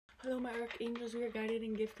Hello, my archangels. We are guided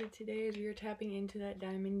and gifted today as we are tapping into that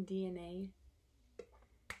diamond DNA.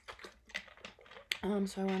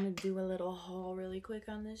 So I want to do a little haul really quick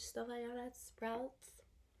on this stuff I got at Sprouts.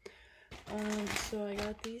 So I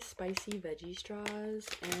got these spicy veggie straws,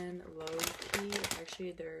 and low key,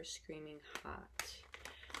 actually they're screaming hot,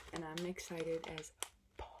 and I'm excited as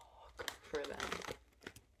fuck for them.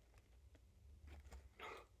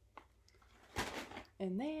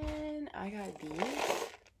 And then I got these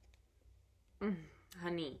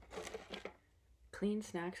honey clean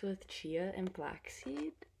snacks with chia and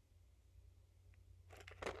flaxseed.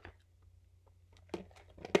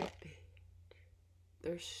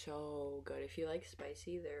 They're so good. If you like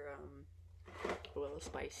spicy, they're a little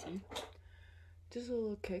spicy. Just a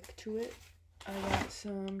little kick to it. I got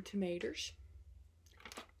some tomatoes.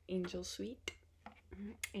 Angel sweet.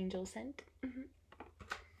 Angel scent.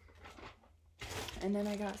 And then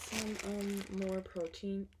I got some more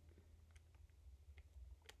protein.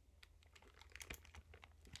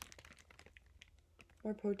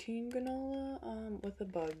 More protein granola with a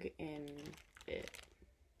bug in it.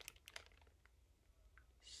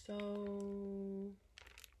 So,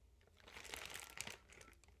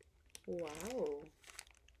 wow.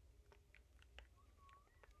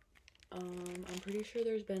 I'm pretty sure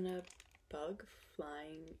there's been a bug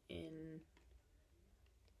flying in.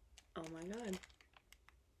 Oh my god.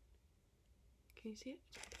 Can you see it?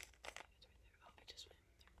 It's right there. Oh, it just went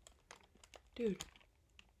there. Dude.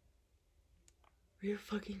 Are you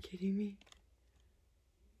fucking kidding me?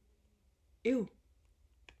 Ew.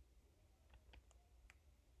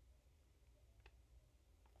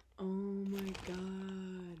 Oh my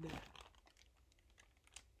god.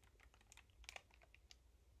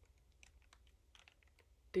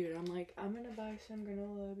 Dude, I'm like, I'm gonna buy some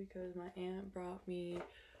granola because my aunt bought me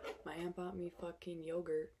fucking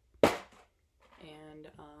yogurt. And,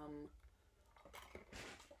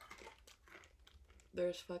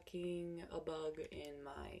 there's fucking a bug in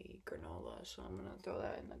my granola, so I'm gonna throw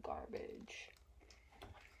that in the garbage.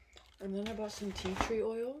 And then I bought some tea tree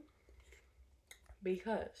oil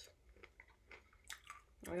because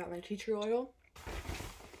I got my tea tree oil,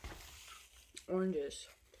 oranges.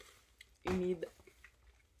 You need,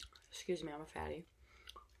 excuse me, I'm a fatty.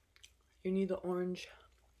 You need the orange,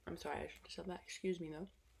 I'm sorry, I should have said that, excuse me though.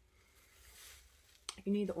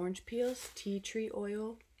 You need the orange peels, tea tree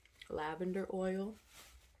oil, lavender oil,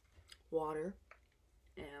 water,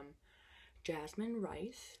 and jasmine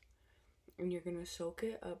rice. And you're gonna soak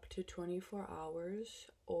it up to 24 hours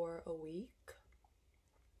or a week.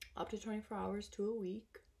 Up to 24 hours to a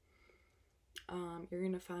week. You're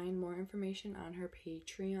gonna find more information on her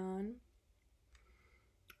Patreon.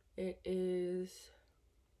 It is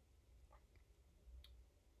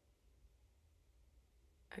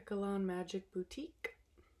Echelon Magic Boutique.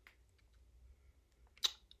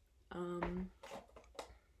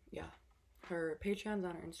 Yeah, her Patreon's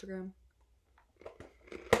on her Instagram.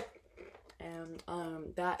 And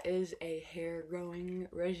that is a hair growing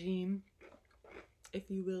regime, if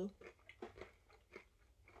you will.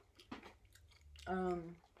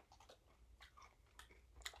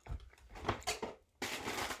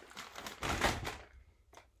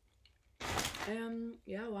 And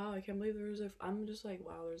yeah, wow, I can't believe there was I'm just like,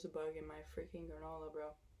 wow, there's a bug in my freaking granola,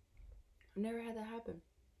 bro. I've never had that happen.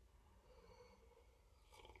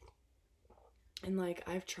 And like,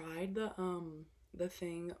 I've tried the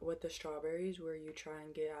thing with the strawberries where you try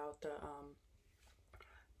and get out the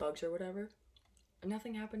bugs or whatever.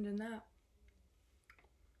 Nothing happened in that.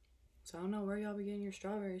 So I don't know where y'all be getting your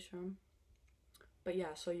strawberries from. But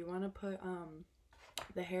yeah, so you want to put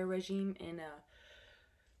the hair regime in a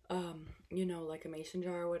you know, like a mason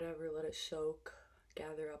jar or whatever, let it soak,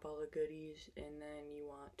 gather up all the goodies, and then you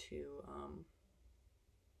want to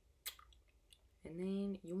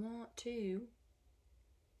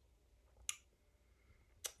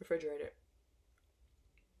refrigerate it.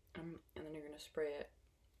 And then you're gonna spray it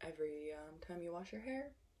every time you wash your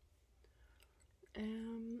hair.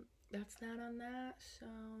 That's that on that. So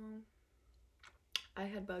I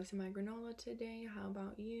had bugs in my granola today. How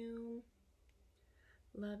about you?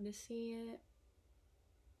 Love to see it.